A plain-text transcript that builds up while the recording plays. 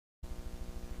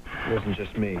It wasn't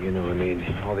just me, you know what I mean?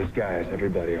 All these guys,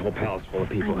 everybody, a whole palace full of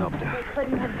people helped out. We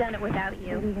couldn't have done it without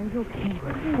you. Are you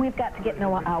okay? We've got to get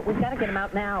Noah out. We've got to get him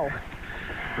out now. All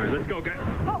right, let's go, guys.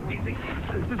 Oh, easy.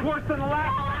 This is worse than the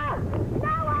last.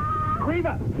 Noah!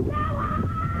 Reva! Noah!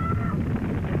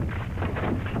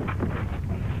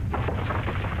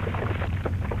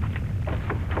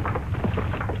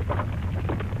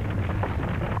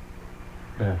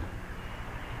 Bev,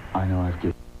 I know I've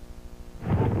given...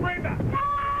 Reva! You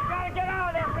gotta get out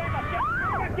of there, Reva!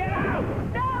 Get out!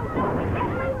 No, we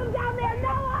can't leave him down there,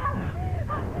 Noah!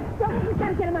 No, we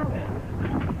gotta get him out.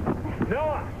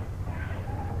 Noah!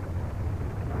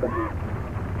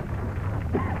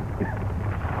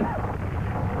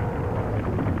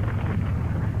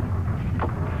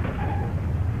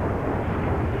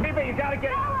 Reva, you gotta get...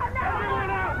 Noah, no! Everyone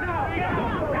out! No!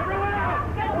 Everyone out!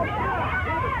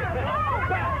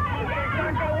 It's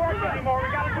not gonna work anymore. We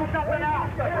gotta do something else.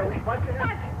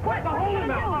 What? The hole in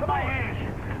of my hand.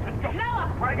 Let's go.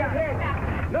 Noah! I got it.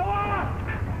 Noah!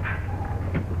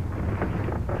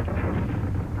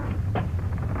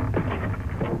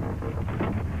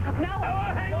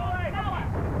 Noah! Hang on! Noah!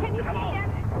 Can you see him?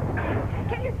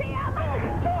 Can you see him?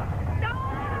 Noah!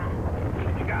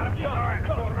 You got him? All right.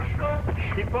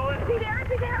 Keep pulling. Is he there? Is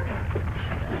he there?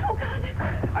 Oh, God.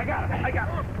 I got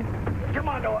him. Come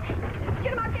on, Noah.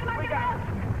 Get him out, get him out, get him out!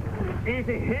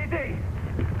 Easy.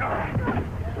 All right.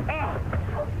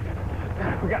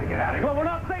 We gotta get out of here. Well, we're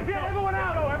not safe yet. Everyone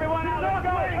out. Go, everyone out. Let's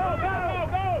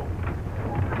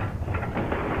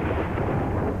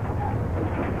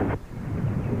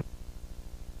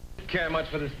go. Care much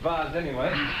for this vase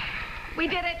anyway. We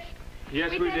did it.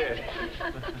 Yes, we did.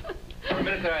 For a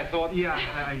minute there, I thought. Yeah,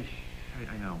 I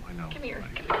know. Come here.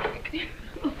 Come here.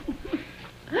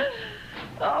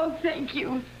 Oh, thank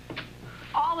you.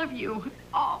 All of you.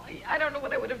 All. I don't know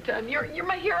what I would have done. You're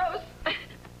my heroes.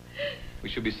 We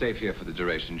should be safe here for the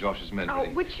duration. Josh's men. Oh,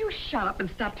 would you shut up and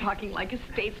stop talking like a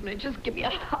statesman and just give me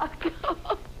a hug?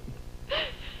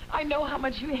 I know how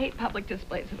much you hate public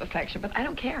displays of affection, but I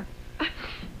don't care.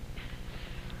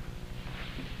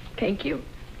 Thank you.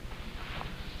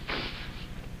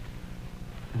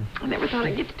 I never thought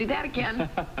I'd get to do that again.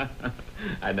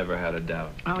 I never had a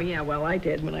doubt. Oh, yeah, well, I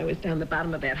did when I was down the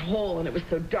bottom of that hole, and it was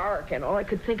so dark, and all I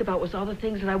could think about was all the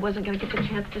things that I wasn't going to get the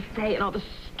chance to say, and all the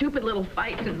stupid little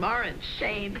fights, and Mara and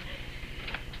Shane.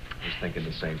 I was thinking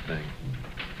the same thing.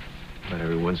 But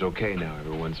everyone's okay now.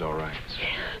 Everyone's all right.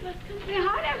 Yeah, let's come say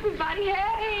hi to everybody.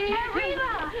 Hey,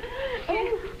 Reva.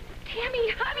 Oh,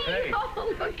 Tammy, honey. Hey.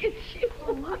 Oh, look at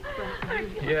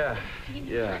you. Yeah.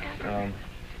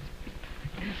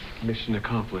 Mission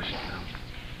accomplished.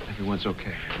 Everyone's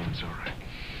okay. Everyone's all right.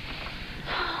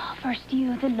 First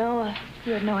you, then Noah.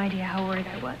 You had no idea how worried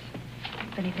I was.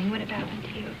 If anything would have happened to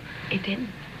you. It didn't.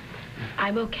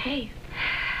 I'm okay.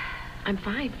 I'm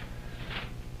fine.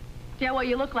 Yeah, well,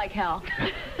 you look like hell.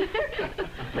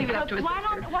 Leave it up to us. Why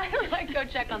don't I go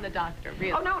check on the doctor,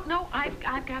 really? Oh, no,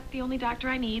 I've got the only doctor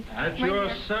I need. At Right your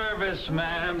here. service,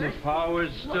 ma'am. The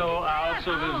power's still out,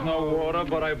 so there's no water,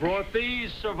 but I brought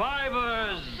these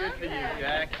survivors. Good for you,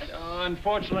 Jack.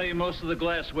 Unfortunately, most of the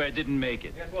glassware didn't make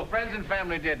it. Yes, well, friends and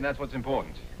family did, and that's what's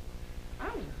important.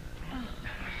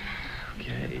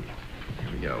 Okay.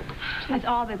 Here we go. That's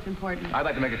all that's important. I'd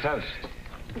like to make a toast.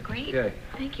 Great. Okay.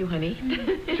 Thank you, honey.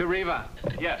 To Reva.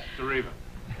 Yes, to Reva.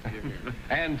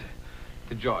 And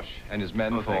to Josh and his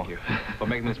men thank you. for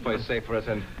making this place safe for us,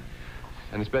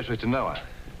 and especially to Noah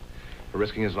for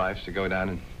risking his life to go down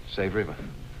and save Reva.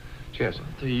 Cheers.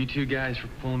 To you two guys for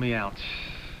pulling me out.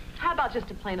 How about just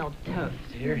a plain old toast?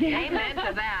 Cheers. Amen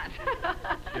to that.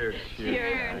 Cheers.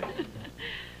 Cheers.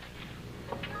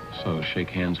 So, shake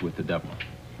hands with the devil.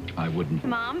 I wouldn't.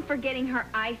 Mom, for getting her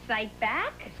eyesight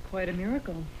back? It's quite a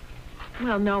miracle.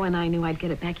 Well, Noah and I knew I'd get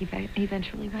it back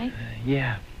eventually, right?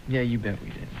 Yeah, you bet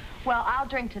we did. Well, I'll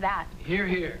drink to that.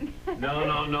 Here.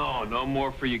 No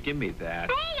more for you. Give me that.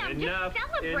 Hey, I'm Enough, just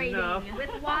celebrating. enough. With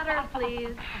water,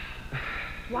 please.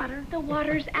 Water? The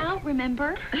water's out,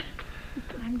 remember?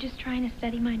 I'm just trying to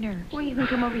steady my nerves. Well, you can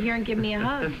come over here and give me a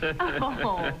hug.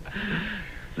 Oh.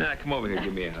 Nah, come over here.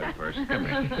 Give me a hug first. Come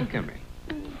here. Come here.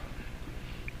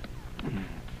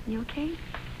 You okay?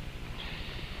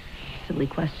 Silly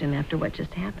question after what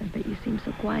just happened, but you seem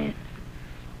so quiet.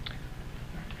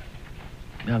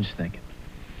 I'm just thinking.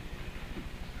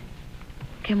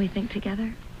 Can we think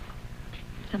together?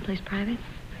 Someplace private?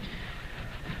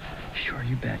 Sure,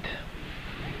 you bet.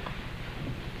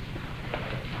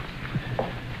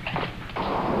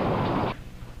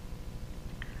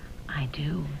 I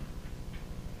do.